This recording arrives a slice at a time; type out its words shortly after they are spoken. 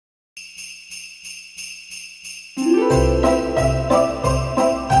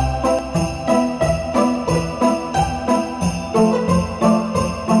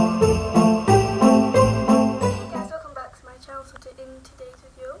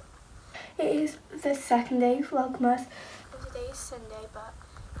It is the second day of Vlogmas. And today is Sunday, but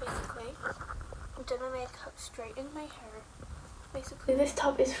basically I've done my makeup, straightened my hair. Basically this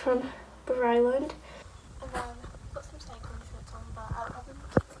top is from Brother Island. And then got some cycling shorts on, but I'll probably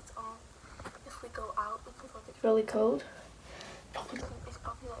keep these on if we go out because like it's really cold. It's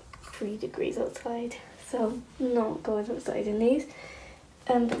probably like 3 degrees outside, so I'm not going outside in these.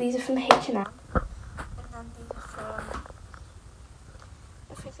 But these are from H&M. And then these are from,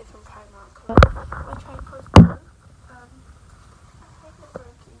 I think they're from Primark. My tripod's broke. I think it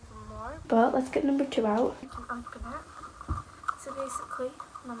broke even more. But let's get number 2 out. You can open it. So basically,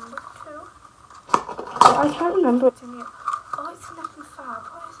 number 2. I can't remember what's in it. Oh, it's Snip and Fab.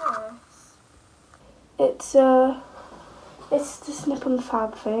 What is this? It's the Snip and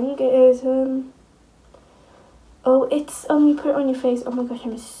Fab thing. It is, oh, it's, you put it on your face. Oh my gosh,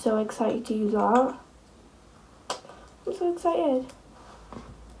 I'm so excited to use that. I'm so excited.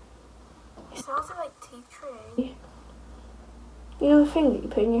 It smells like tea tree. You know the thing that you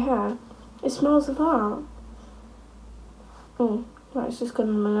put in your hair? It smells of that. Oh, right, it's just gone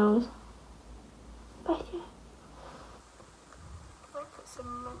on my nose. But yeah. I put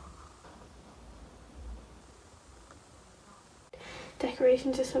some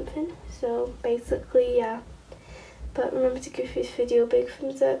decorations or something. So basically, yeah. But remember to give this video a big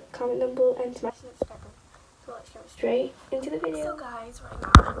thumbs up, comment down below, and smash the subscribe button. So let's jump straight into the video. So guys, right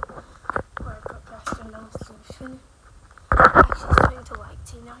now we're at Preston no solution. Actually switching to white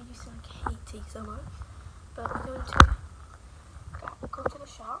tea now. I used to like hate tea so much. But we're going to go to the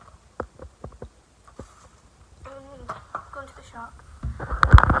shop. And going to the shop.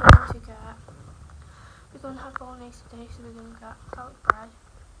 We're going to have bolognese today, so we're going to get garlic bread,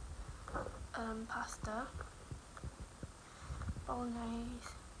 pasta,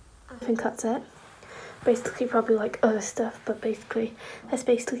 bolognese. I think that's it. Basically probably like other stuff, but basically that's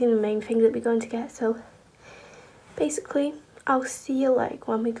basically the main thing that we're going to get. So basically I'll see you like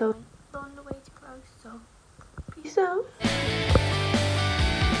when we go on the way to go. So peace out.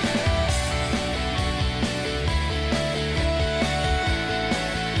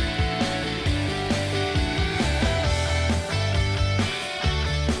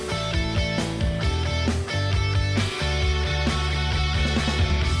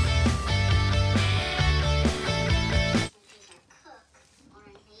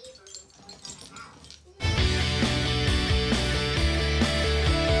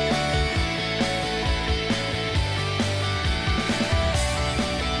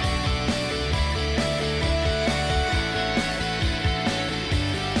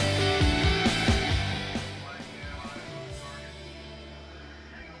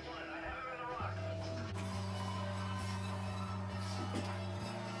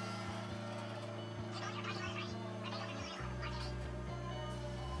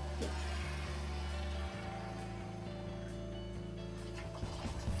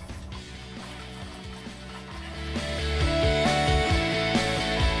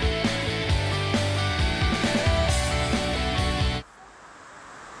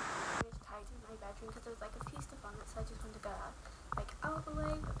 Because there was like a few stuff on it, so I just wanted to get that like out of the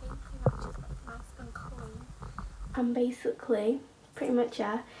way, but basically now it's just like nice and clean. And basically pretty much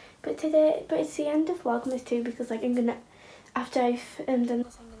but it's the end of Vlogmas too, because like I'm gonna, after I've done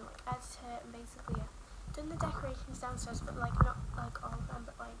this, I'm gonna like edit it and basically done the decorations downstairs, but like not like all of them,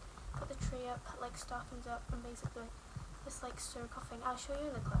 but like put the tree up, put like stockings up, and basically this like circle thing. I'll show you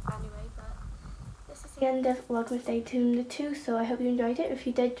in the clip anyway, but this is the end of Vlogmas Day 2, so I hope you enjoyed it. If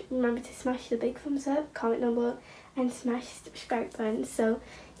you did, remember to smash the big thumbs up, comment down below, and smash the subscribe button. So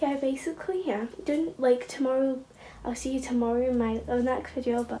yeah, basically, yeah, like tomorrow, I'll see you tomorrow in my next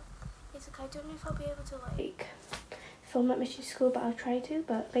video, but basically I don't know if I'll be able to like film at Mission School, but I'll try to.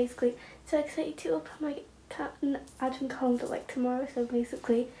 But basically, so excited to open my advent calendar like tomorrow, so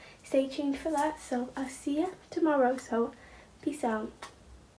basically stay tuned for that. So I'll see you tomorrow, so peace out.